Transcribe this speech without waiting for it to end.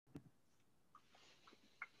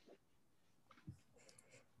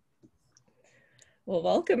Well,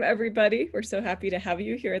 welcome everybody. We're so happy to have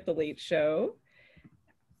you here at The Late Show.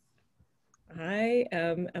 I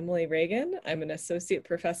am Emily Reagan. I'm an associate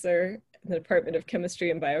professor in the Department of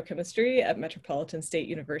Chemistry and Biochemistry at Metropolitan State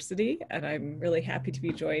University, and I'm really happy to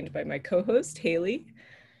be joined by my co-host, Haley.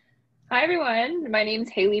 Hi everyone, my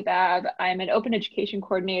name's Haley Babb. I'm an open education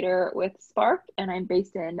coordinator with Spark and I'm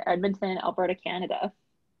based in Edmonton, Alberta, Canada.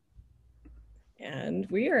 And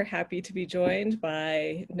we are happy to be joined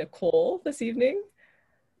by Nicole this evening.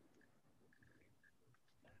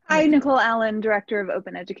 Hi, Nicole Allen, Director of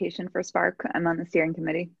Open Education for Spark. I'm on the steering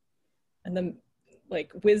committee. And the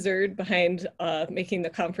wizard behind making the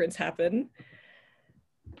conference happen.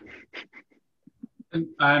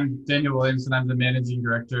 I'm Daniel Williamson. I'm the Managing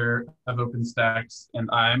Director of OpenStax, and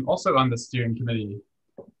I'm also on the steering committee.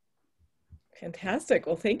 Fantastic.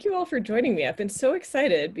 Well, thank you all for joining me. I've been so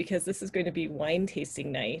excited because this is going to be wine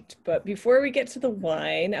tasting night. But before we get to the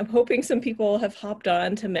wine, I'm hoping some people have hopped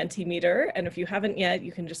on to Mentimeter. And if you haven't yet,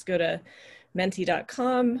 you can just go to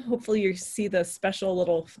menti.com. Hopefully you see the special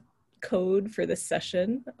little code for this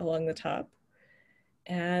session along the top.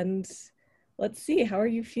 And let's see, how are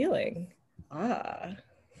you feeling? I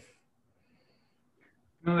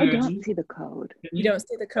don't see the code. You don't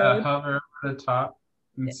see the code? Hover over the top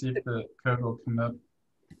and see if the code will come up.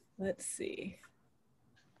 Let's see.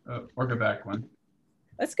 Or go back one.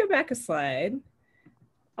 Let's go back a slide.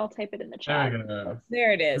 I'll type it in the chat. There we go.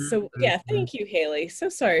 There it is. So yeah, thank you, Haley. So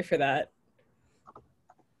sorry for that.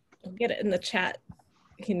 I'll get it in the chat.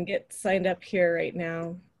 You can get signed up here right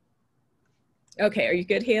now. Okay, are you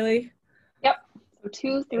good, Haley? Yep. So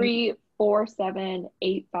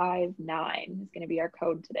 2347859 is going to be our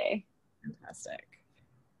code today. Fantastic.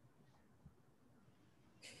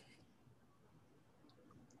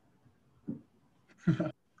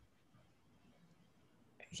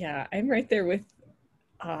 Yeah, I'm right there with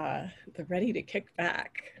the ready to kick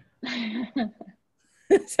back.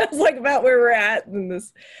 Sounds like about where we're at in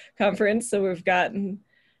this conference. So we've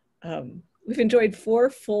enjoyed 4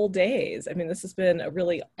 full days. I mean, this has been a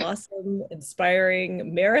really awesome,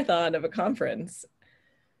 inspiring marathon of a conference.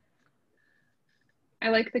 I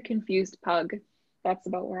like the confused pug. That's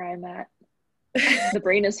about where I'm at. The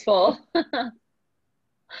brain is full.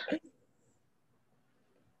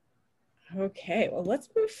 Okay, well, let's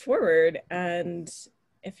move forward. And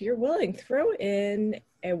if you're willing, throw in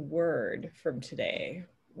a word from today.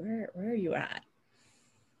 Where are you at?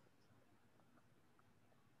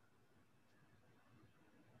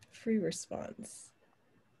 Free response.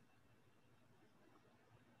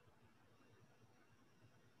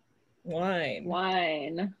 Wine.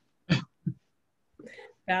 Wine.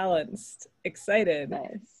 Balanced. Excited.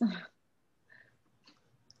 Nice.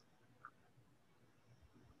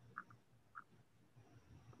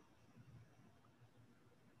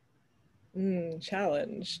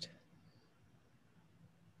 Challenged.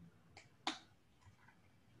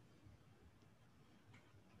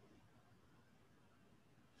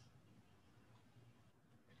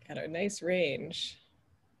 Got a nice range.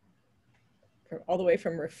 All the way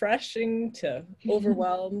from refreshing to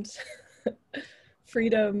overwhelmed.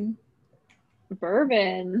 Freedom.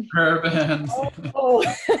 Bourbon. Bourbon. Oh,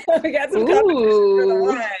 we got some competition for the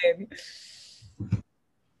wine.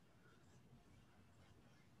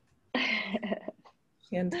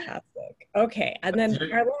 Fantastic. Okay, and then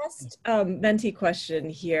our last Menti question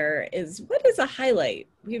here is, what is a highlight?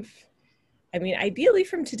 I mean, ideally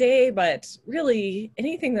from today, but really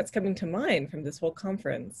anything that's coming to mind from this whole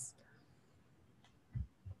conference.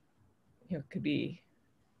 You know, it could be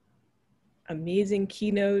amazing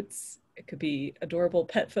keynotes, it could be adorable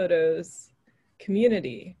pet photos,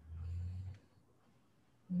 community.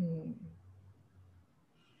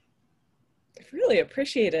 I've really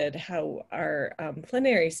appreciated how our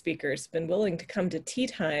plenary speakers have been willing to come to tea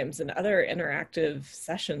times and other interactive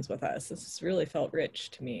sessions with us. This has really felt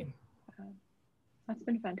rich to me. That's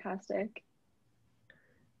been fantastic.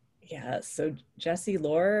 Yeah, so Jesse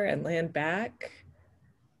Lohr and Land Back,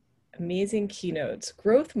 amazing keynotes,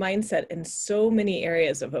 growth mindset in so many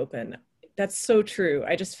areas of open. That's so true.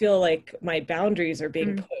 I just feel like my boundaries are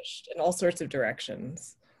being pushed in all sorts of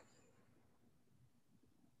directions.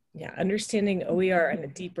 Yeah, understanding OER on a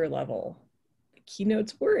deeper level. The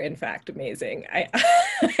keynotes were, in fact, amazing. I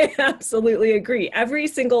absolutely agree. Every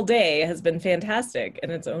single day has been fantastic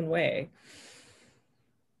in its own way.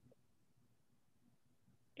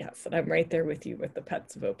 Yes, and I'm right there with you with the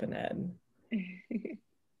pets of open ed.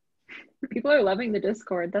 People are loving the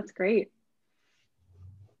Discord. That's great.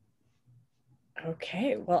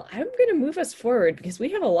 Okay, well, I'm going to move us forward because we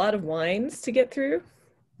have a lot of wines to get through.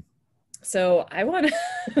 So I want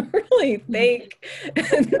to really thank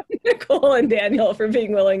Nicole and Daniel for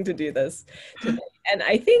being willing to do this today. And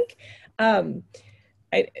I think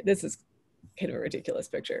this is kind of a ridiculous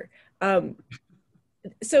picture.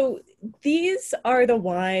 So these are the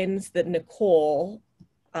wines that Nicole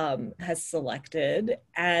has selected,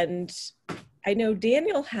 and I know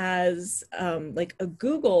Daniel has like a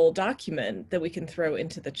Google document that we can throw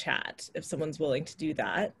into the chat if someone's willing to do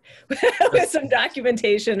that with some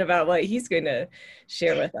documentation about what he's going to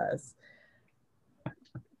share with us.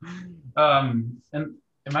 And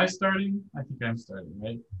am I starting? I think I'm starting,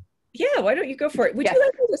 right? Yeah, why don't you go for it? Would you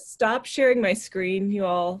like me to stop sharing my screen, you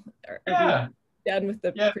all? Yeah. Done with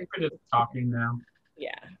the we're just talking now.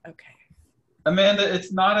 Yeah, okay. Amanda,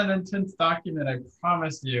 it's not an intense document, I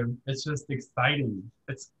promise you. It's just exciting.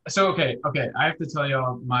 Okay. I have to tell you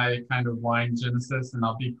all my kind of wine genesis, and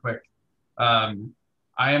I'll be quick. I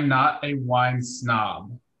am not a wine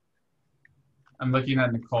snob. I'm looking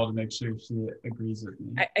at Nicole to make sure she agrees with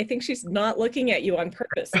me. I think she's not looking at you on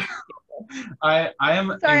purpose. I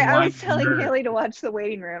am. Sorry, I was telling nerd. Haley to watch The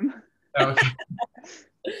Waiting Room. Okay.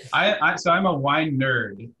 So I'm a wine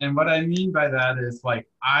nerd, and what I mean by that is like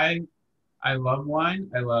I love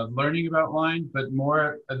wine. I love learning about wine, but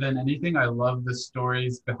more than anything, I love the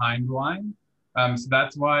stories behind wine. So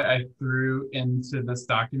that's why I threw into this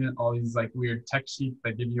document all these like weird tech sheets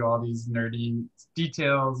that give you all these nerdy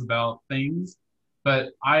details about things.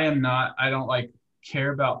 But I don't like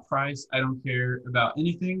care about price. I don't care about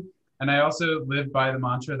anything. And I also live by the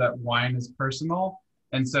mantra that wine is personal.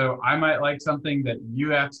 And so I might like something that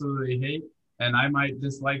you absolutely hate, and I might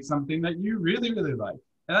dislike something that you really, really like.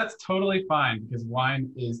 And that's totally fine because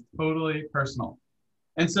wine is totally personal.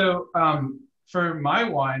 And so for my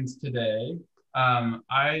wines today,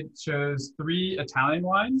 I chose 3 Italian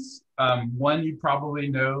wines. One you probably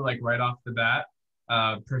know like right off the bat,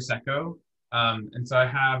 Prosecco. And so I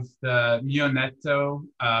have the Mio Netto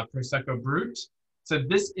Prosecco Brut. So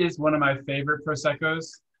this is one of my favorite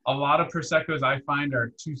Proseccos. A lot of Proseccos I find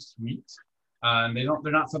are too sweet.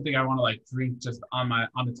 They're not something I want to like drink just on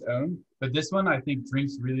its own. But this one I think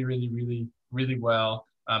drinks really, really, really, really well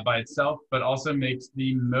by itself, but also makes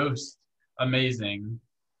the most amazing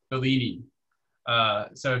Bellini.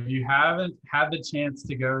 So if you haven't had the chance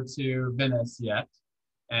to go to Venice yet,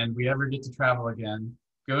 and we ever get to travel again,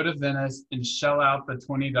 go to Venice and shell out the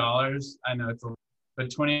 $20. I know it's a lot, but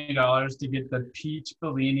 $20 to get the peach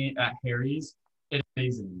Bellini at Harry's. It's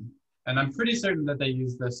amazing. And I'm pretty certain that they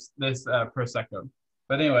use this Prosecco.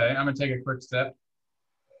 But anyway, I'm gonna take a quick sip.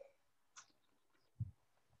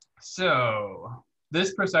 So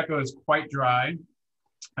this Prosecco is quite dry.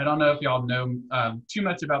 I don't know if y'all know too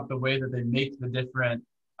much about the way that they make the different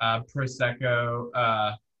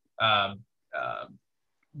Prosecco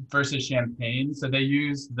versus champagne. So they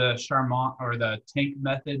use the Charmant or the tank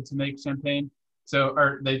method to make champagne.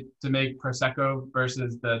 To make Prosecco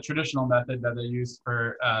versus the traditional method that they use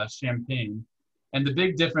for champagne. And the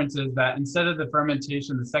big difference is that instead of the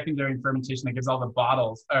fermentation, the secondary fermentation that gives all the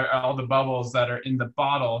bubbles that are in the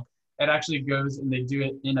bottle, it actually goes and they do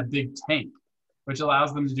it in a big tank, which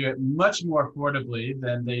allows them to do it much more affordably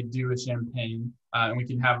than they do with champagne. And we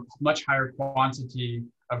can have much higher quantity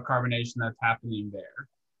of carbonation that's happening there.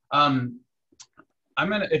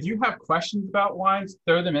 If you have questions about wines,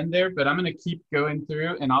 throw them in there, but I'm gonna keep going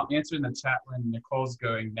through and I'll answer in the chat when Nicole's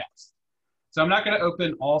going next. So I'm not gonna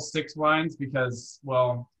open all 6 wines because,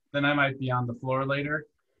 well, then I might be on the floor later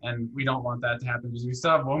and we don't want that to happen because we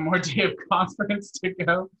still have one more day of conference to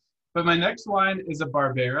go. But my next wine is a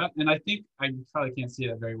Barbera, and I think I probably can't see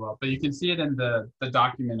it very well, but you can see it in the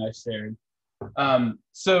document I shared.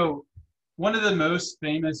 So one of the most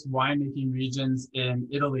famous winemaking regions in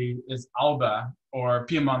Italy is Alba, or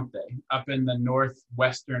Piemonte, up in the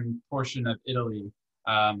northwestern portion of Italy.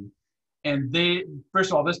 And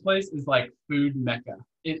first of all, this place is like food mecca.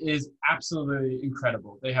 It is absolutely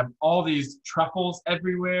incredible. They have all these truffles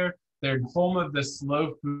everywhere. They're home of the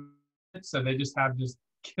slow food, so they just have just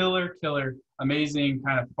killer, amazing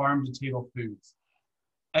kind of farm to table foods.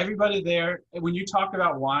 Everybody there, when you talk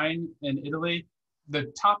about wine in Italy,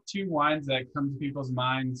 the top 2 wines that come to people's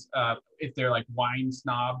minds, if they're like wine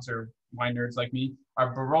snobs or wine nerds like me,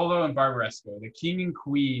 are Barolo and Barbaresco, the king and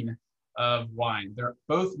queen of wine. They're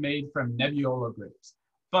both made from Nebbiolo grapes.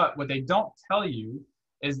 But what they don't tell you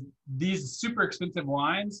is these super expensive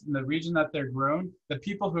wines in the region that they're grown, the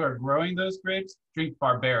people who are growing those grapes drink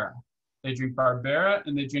Barbera. They drink Barbera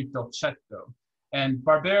and they drink Dolcetto. And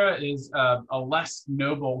Barbera is a less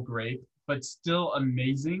noble grape, but still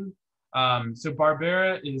amazing. So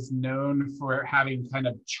Barbera is known for having kind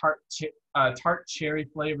of tart cherry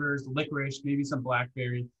flavors, licorice, maybe some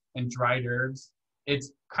blackberry, and dried herbs.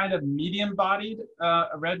 It's kind of medium-bodied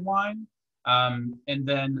red wine, and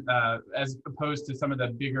then as opposed to some of the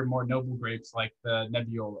bigger, more noble grapes like the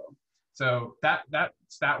Nebbiolo. So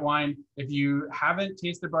that's that wine. If you haven't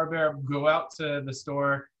tasted Barbera, go out to the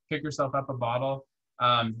store, pick yourself up a bottle.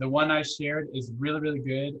 The one I shared is really, really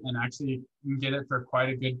good, and actually you can get it for quite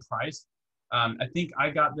a good price. I think I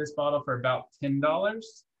got this bottle for about $10,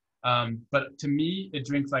 but to me, it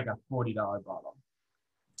drinks like a $40 bottle.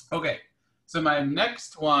 Okay, so my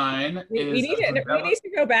next wine We is need to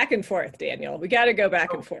go back and forth, Daniel. We got to go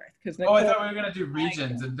back and forth because I thought we were gonna do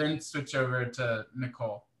regions and then switch over to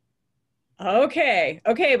Nicole. Okay,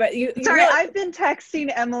 but you Sorry, really, I've been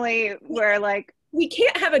texting Emily where like we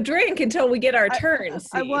can't have a drink until we get our turn.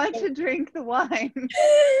 I want to drink the wine.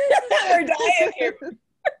 We're dying here.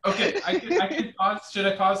 Okay, I can pause. Should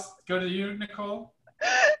I pause? Go to you, Nicole?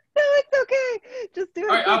 No, it's okay. Just do it.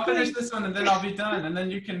 All right, I'll quickly. finish this one and then I'll be done, and then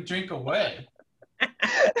you can drink away.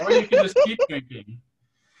 Or you can just keep drinking.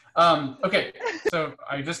 Okay, so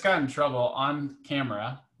I just got in trouble on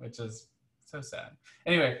camera, which is so sad.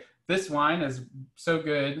 Anyway, this wine is so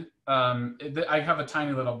good. I have a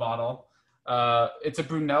tiny little bottle. It's a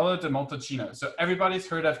Brunello di Montalcino. So everybody's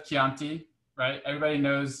heard of Chianti, right? Everybody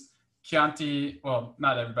knows Chianti. Well,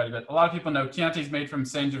 not everybody, but a lot of people know Chianti is made from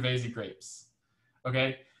Sangiovese grapes.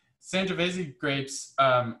 Okay, Sangiovese grapes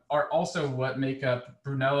are also what make up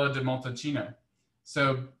Brunello di Montalcino.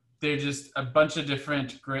 So they're just a bunch of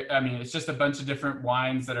different, it's just a bunch of different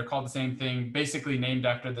wines that are called the same thing, basically named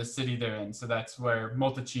after the city they're in. So that's where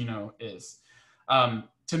Montalcino is.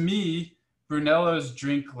 To me, Brunellos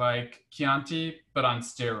drink like Chianti, but on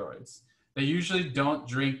steroids. They usually don't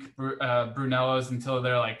drink Brunellos until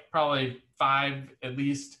they're like probably 5, at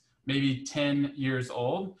least maybe 10 years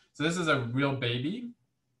old. So this is a real baby.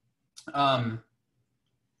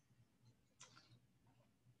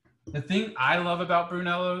 The thing I love about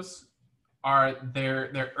Brunellos are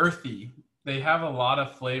they're earthy. They have a lot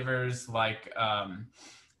of flavors like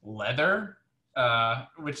leather,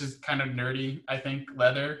 which is kind of nerdy, I think.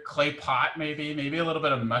 Leather, clay pot, maybe a little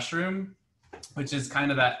bit of mushroom, which is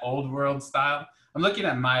kind of that old world style. I'm looking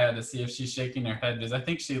at Maya to see if she's shaking her head because I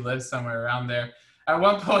think she lives somewhere around there at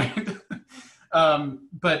one point.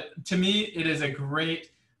 But to me, it is a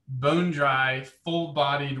great bone dry,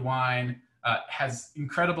 full-bodied wine. Has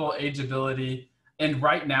incredible ageability, and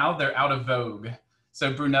right now they're out of vogue.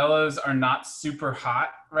 So Brunellos are not super hot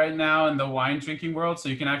right now in the wine drinking world, so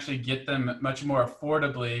you can actually get them much more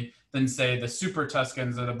affordably than say the Super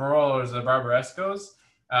Tuscans or the Barolos or the Barbarescos.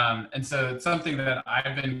 And so it's something that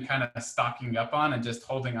I've been kind of stocking up on and just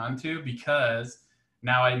holding on to because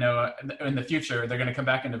now I know in the future they're going to come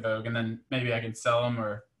back into vogue, and then maybe I can sell them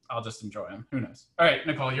or I'll just enjoy them. Who knows? All right,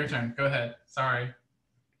 Nicole, your turn. Go ahead. Sorry.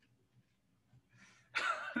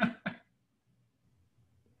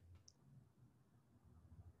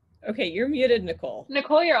 Okay, you're muted, Nicole.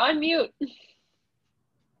 Nicole, you're on mute.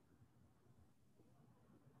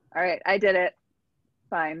 All right, I did it.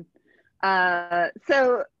 Fine. I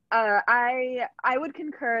would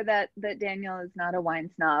concur that Daniel is not a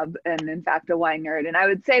wine snob and in fact a wine nerd. And I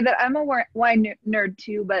would say that I'm a wine nerd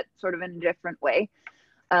too, but sort of in a different way.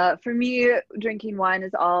 For me, drinking wine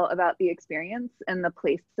is all about the experience and the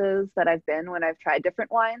places that I've been when I've tried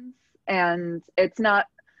different wines. And it's not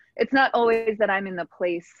always that I'm in the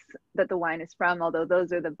place that the wine is from, although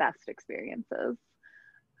those are the best experiences.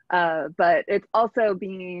 But it's also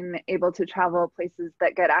being able to travel places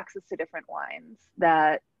that get access to different wines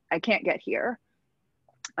that I can't get here,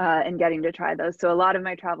 and getting to try those. So a lot of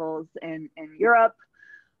my travels in Europe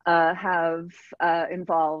have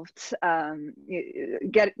involved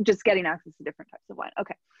just getting access to different types of wine.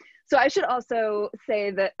 Okay, so I should also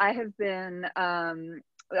say that I have been,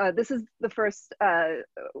 this is the first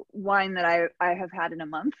wine that I have had in a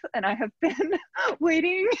month, and I have been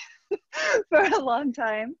waiting for a long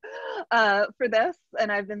time for this.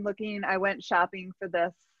 And I've been looking, I went shopping for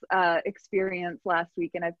this experience last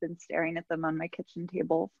week, and I've been staring at them on my kitchen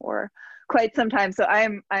table for quite some time. So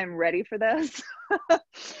I'm ready for this.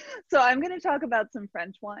 So I'm going to talk about some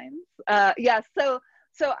French wines. Yeah, so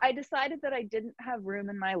I decided that I didn't have room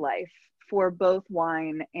in my life for both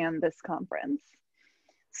wine and this conference.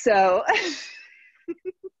 So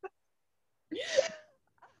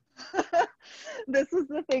this is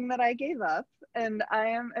the thing that I gave up, and I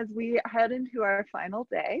am, as we head into our final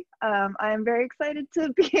day, I am very excited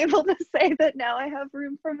to be able to say that now I have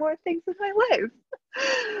room for more things in my life.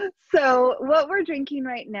 So what we're drinking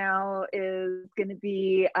right now is going to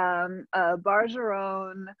be a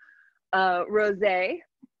Bargeron Rosé.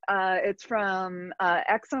 It's from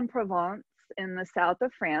Aix-en-Provence. in the south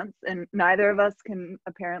of France, and neither of us can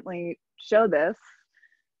apparently show this,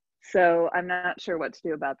 so I'm not sure what to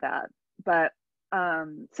do about that. But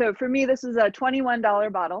so for me, this is a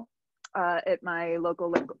 $21 bottle at my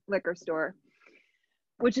local liquor store,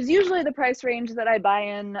 which is usually the price range that I buy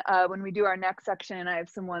in. When we do our next section, I have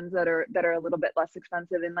some ones that are a little bit less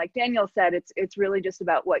expensive. And like Daniel said, it's really just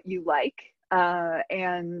about what you like.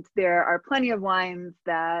 And there are plenty of wines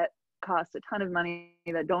that cost a ton of money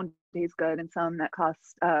that don't taste good, and some that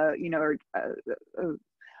cost, I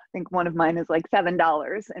think one of mine is like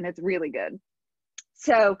 $7, and it's really good.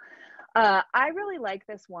 So I really like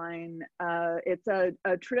this wine. It's a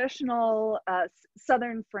traditional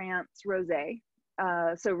Southern France rosé.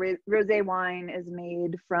 So rosé wine is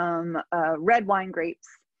made from red wine grapes,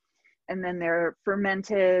 and then they're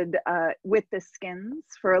fermented with the skins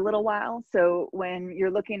for a little while. So when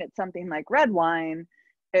you're looking at something like red wine,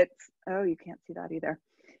 it's, oh, you can't see that either.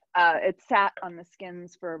 It's sat on the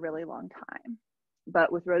skins for a really long time.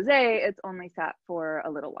 But with rosé, it's only sat for a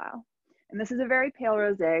little while. And this is a very pale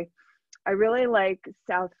rosé. I really like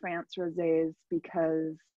South France rosés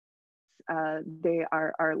because they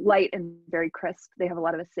are light and very crisp. They have a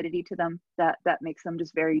lot of acidity to them that makes them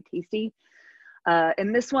just very tasty.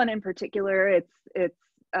 And this one in particular, it's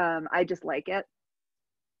I just like it.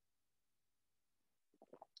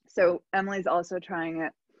 So Emily's also trying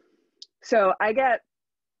it. So I get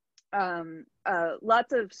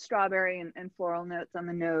lots of strawberry and floral notes on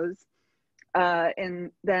the nose.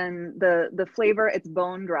 And then the flavor, it's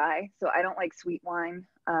bone dry. So I don't like sweet wine.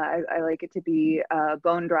 I like it to be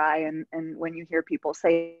bone dry. And when you hear people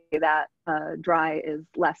say that dry is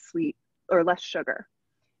less sweet or less sugar,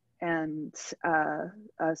 and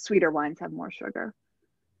sweeter wines have more sugar.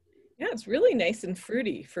 Yeah, it's really nice and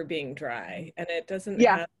fruity for being dry, and it doesn't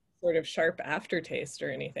have sort of sharp aftertaste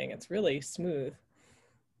or anything. It's really smooth.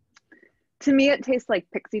 To me, it tastes like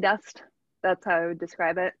pixie dust. That's how I would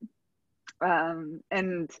describe it.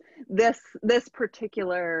 And this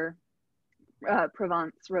particular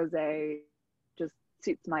Provence rosé just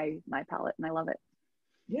suits my palate, and I love it.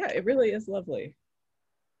 Yeah, it really is lovely.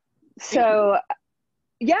 So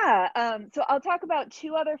yeah, so I'll talk about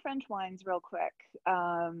two other French wines real quick.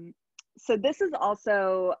 So this is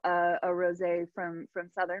also a rosé from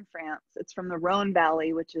southern France. It's from the Rhone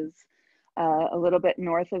Valley, which is a little bit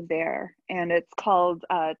north of there, and it's called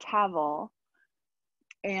Tavel.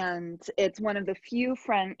 And it's one of the few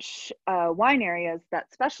French wine areas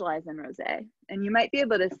that specialize in rosé. And you might be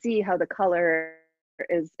able to see how the color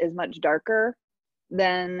is much darker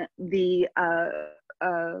than the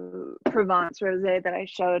Provence rosé that I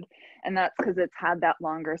showed, and that's because it's had that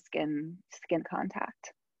longer skin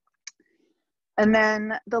contact. And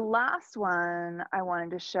then the last one I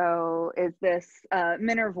wanted to show is this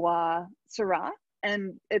Minervois Syrah,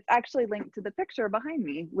 and it's actually linked to the picture behind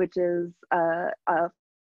me, which is the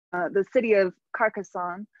city of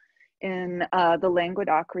Carcassonne in the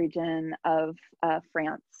Languedoc region of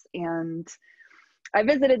France. And I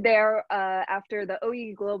visited there after the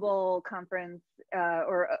OE Global Conference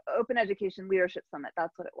or Open Education Leadership Summit,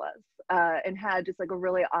 that's what it was, and had just like a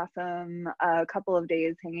really awesome couple of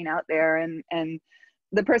days hanging out there. And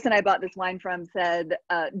the person I bought this wine from said,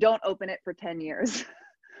 don't open it for 10 years.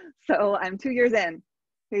 So I'm 2 years in.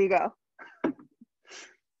 Here you go. So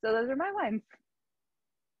those are my wines.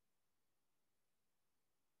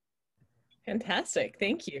 Fantastic,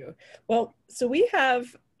 thank you. Well, so we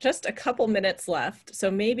have just a couple minutes left. So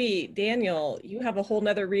maybe Daniel, you have a whole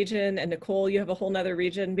nother region, and Nicole, you have a whole nother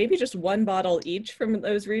region, maybe just one bottle each from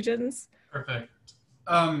those regions. Perfect.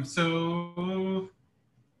 Okay,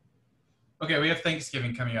 we have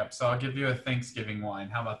Thanksgiving coming up, so I'll give you a Thanksgiving wine.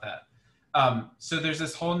 How about that? So there's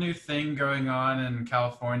this whole new thing going on in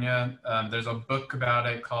California. There's a book about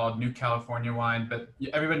it called New California Wine, but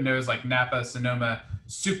everybody knows like Napa, Sonoma,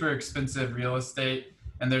 super expensive real estate.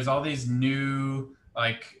 And there's all these new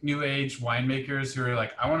age winemakers who are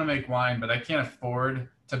like, I want to make wine, but I can't afford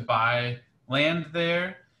to buy land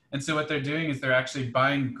there. And so what they're doing is they're actually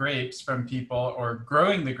buying grapes from people or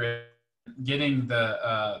growing the grape, getting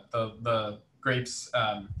the grapes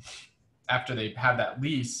after they have that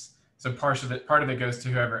lease. So part of it goes to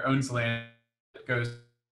whoever owns the land.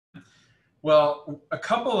 Well, a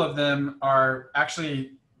couple of them are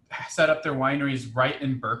actually set up their wineries right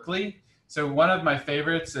in Berkeley. So one of my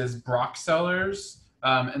favorites is Brock Cellars.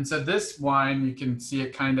 And so this wine, you can see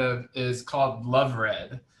it kind of is called Love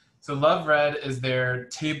Red. So Love Red is their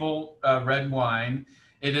table red wine.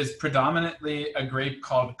 It is predominantly a grape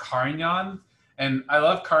called Carignan. And I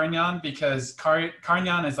love Carignan because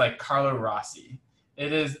Carignan is like Carlo Rossi.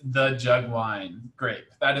 It is the jug wine grape.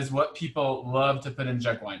 That is what people love to put in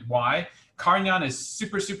jug wine. Why? Carignan is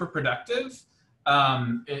super, super productive.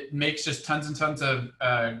 It makes just tons and tons of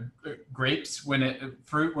grapes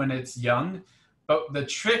fruit when it's young. But the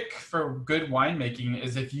trick for good winemaking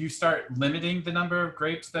is if you start limiting the number of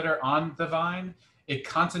grapes that are on the vine, it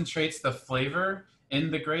concentrates the flavor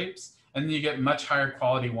in the grapes, and then you get much higher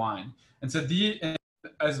quality wine. And so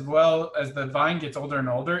as well as the vine gets older and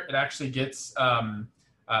older, it actually gets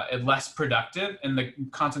less productive, and the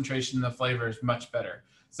concentration in the flavor is much better.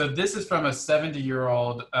 So this is from a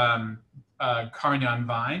 70-year-old Carignan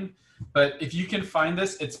vine. But if you can find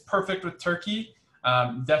this, it's perfect with turkey.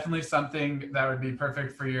 Definitely something that would be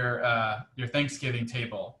perfect for your Thanksgiving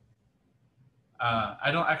table. I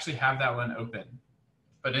don't actually have that one open.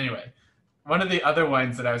 But anyway, one of the other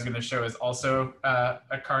wines that I was going to show is also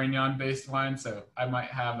a Carignan-based wine, so I might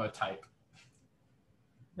have a type.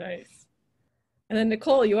 Nice. And then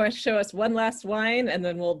Nicole, you want to show us one last wine, and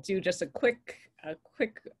then we'll do just a quick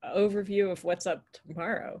overview of what's up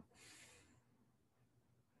tomorrow.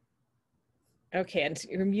 Okay, and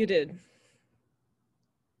you're muted.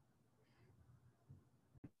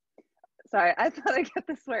 Sorry, I thought I'd get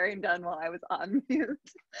the swearing done while I was on mute.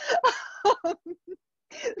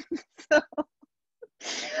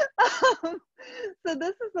 So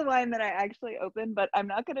this is the wine that I actually opened, but I'm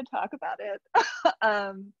not going to talk about it.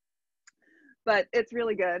 But it's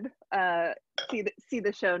really good. See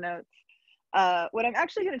the show notes. What I'm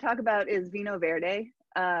actually going to talk about is Vinho Verde.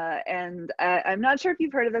 And I'm not sure if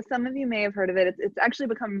you've heard of this. Some of you may have heard of it. It's actually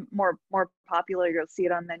become more popular. You'll see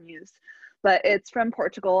it on menus. But it's from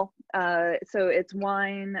Portugal. So it's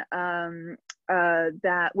wine where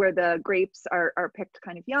the grapes are picked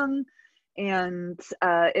kind of young, and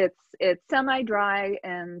it's semi-dry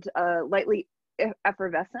and lightly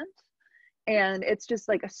effervescent. And it's just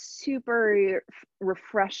like a super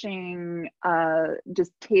refreshing,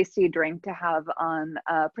 just tasty drink to have on,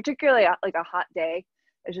 particularly like a hot day.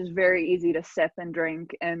 It's just very easy to sip and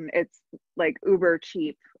drink, and it's like uber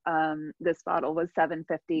cheap. This bottle was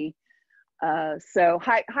 $7.50. So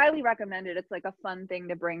highly recommended. It's like a fun thing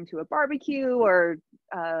to bring to a barbecue, or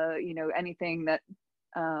anything that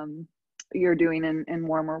you're doing in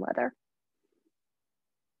warmer weather.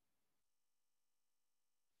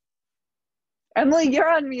 Emily, you're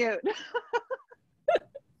on mute.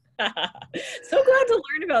 So glad to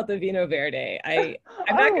learn about the Vinho Verde.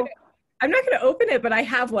 I'm not gonna open it, but I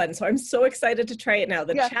have one, so I'm so excited to try it now.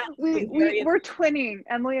 We're twinning.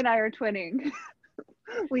 Emily and I are twinning.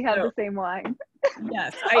 We have the same wine.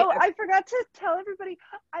 Yes. I forgot to tell everybody,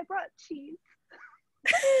 I brought cheese.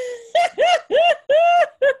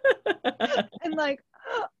 And like,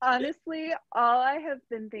 honestly, all I have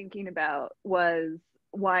been thinking about was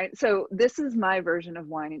wine. So this is my version of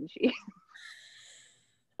wine and cheese.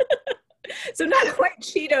 So not quite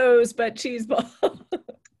Cheetos, but cheese ball.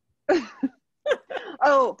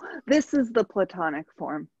 Oh, this is the platonic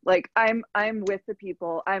form. Like I'm with the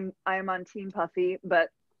people. I'm on Team Puffy, but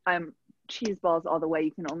I'm cheese balls all the way.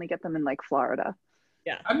 You can only get them in like Florida.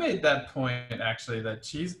 Yeah. I made that point actually, that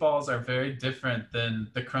cheese balls are very different than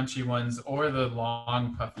the crunchy ones or the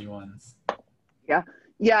long puffy ones.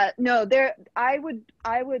 Yeah, no, I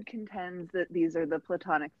would contend that these are the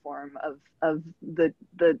platonic form of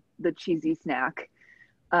the cheesy snack.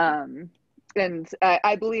 And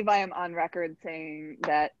I believe I am on record saying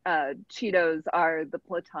that Cheetos are the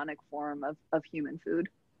platonic form of human food,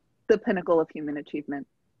 the pinnacle of human achievement.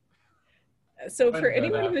 So for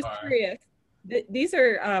anyone who's curious, these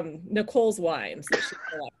are Nicole's wines that she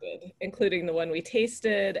selected, including the one we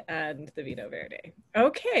tasted and the Vinho Verde.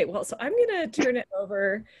 Okay, well, so I'm gonna turn it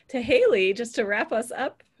over to Haley just to wrap us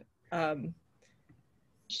up.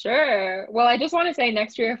 Sure. Well, I just want to say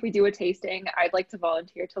next year, if we do a tasting, I'd like to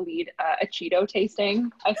volunteer to lead a Cheeto tasting.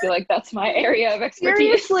 I feel like that's my area of expertise.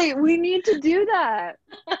 Seriously, we need to do that.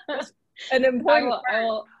 An important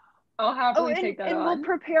I'll happily take that on. And we'll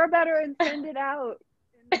prepare better and send it out.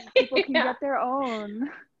 And people can get their own.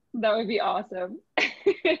 That would be awesome.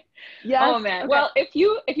 Yes. Oh man. Okay. Well, if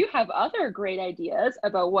you have other great ideas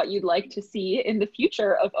about what you'd like to see in the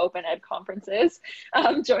future of Open Ed conferences,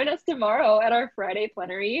 join us tomorrow at our Friday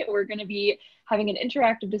plenary. We're going to be having an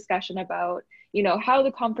interactive discussion about, how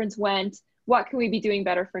the conference went, what can we be doing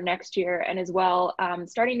better for next year, and as well,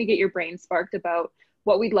 starting to get your brain sparked about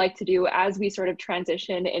what we'd like to do as we sort of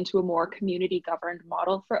transition into a more community governed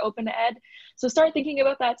model for Open Ed. So start thinking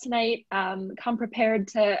about that tonight. Come prepared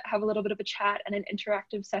to have a little bit of a chat and an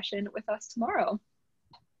interactive session with us tomorrow.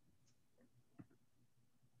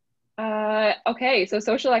 Okay, so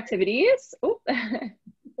social activities. So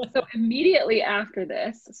immediately after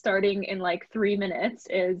this, starting in like 3 minutes,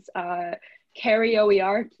 is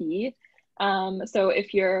karaoke. So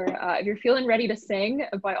if you're feeling ready to sing,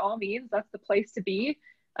 by all means, that's the place to be.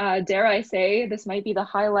 Dare I say, this might be the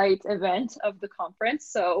highlight event of the conference,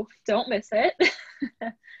 so don't miss it.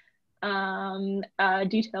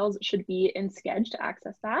 Details should be in Schedule to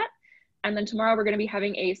access that. And then tomorrow we're going to be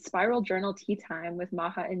having a Spiral Journal tea time with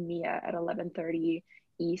Maha and Mia at 11:30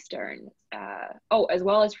 Eastern. As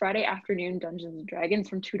well as Friday afternoon Dungeons and Dragons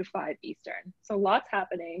from 2 to 5 Eastern. So lots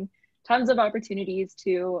happening, tons of opportunities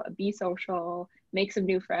to be social, make some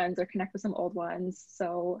new friends, or connect with some old ones.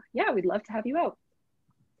 So yeah, we'd love to have you out.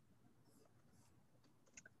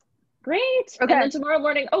 Great. Okay. And then tomorrow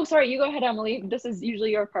morning, oh, sorry, you go ahead, Emily. This is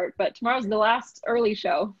usually your part, but tomorrow's the last early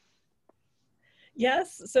show.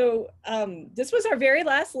 Yes, so this was our very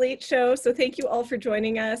last late show, so thank you all for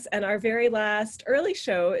joining us. And our very last early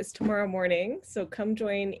show is tomorrow morning. So come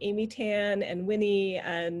join Amy Tan and Winnie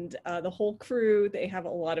and the whole crew. They have a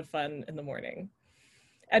lot of fun in the morning.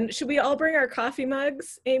 And should we all bring our coffee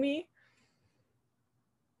mugs, Amy?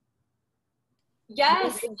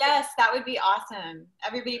 Yes, that would be awesome.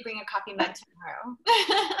 Everybody bring a coffee mug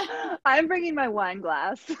tomorrow. I'm bringing my wine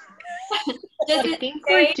glass. I think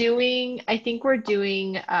we're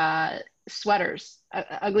doing sweaters,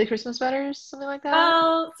 ugly Christmas sweaters, something like that.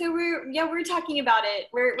 Oh, so we're talking about it.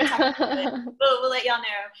 We're talking about it. We'll let y'all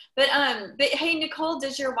know. But hey, Nicole,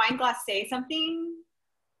 does your wine glass say something?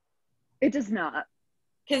 It does not.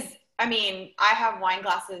 Because I mean, I have wine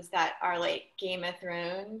glasses that are like Game of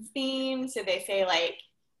Thrones themed, so they say like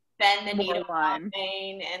bend the needle wine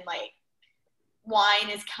and like wine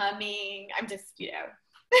is coming. I'm just,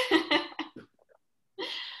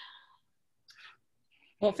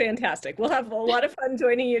 Well, fantastic. We'll have a lot of fun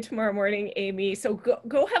joining you tomorrow morning, Amy. So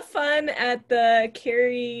go have fun at the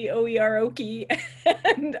karaoke,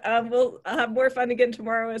 and we'll have more fun again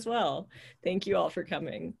tomorrow as well. Thank you all for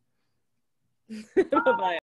coming. Bye-bye.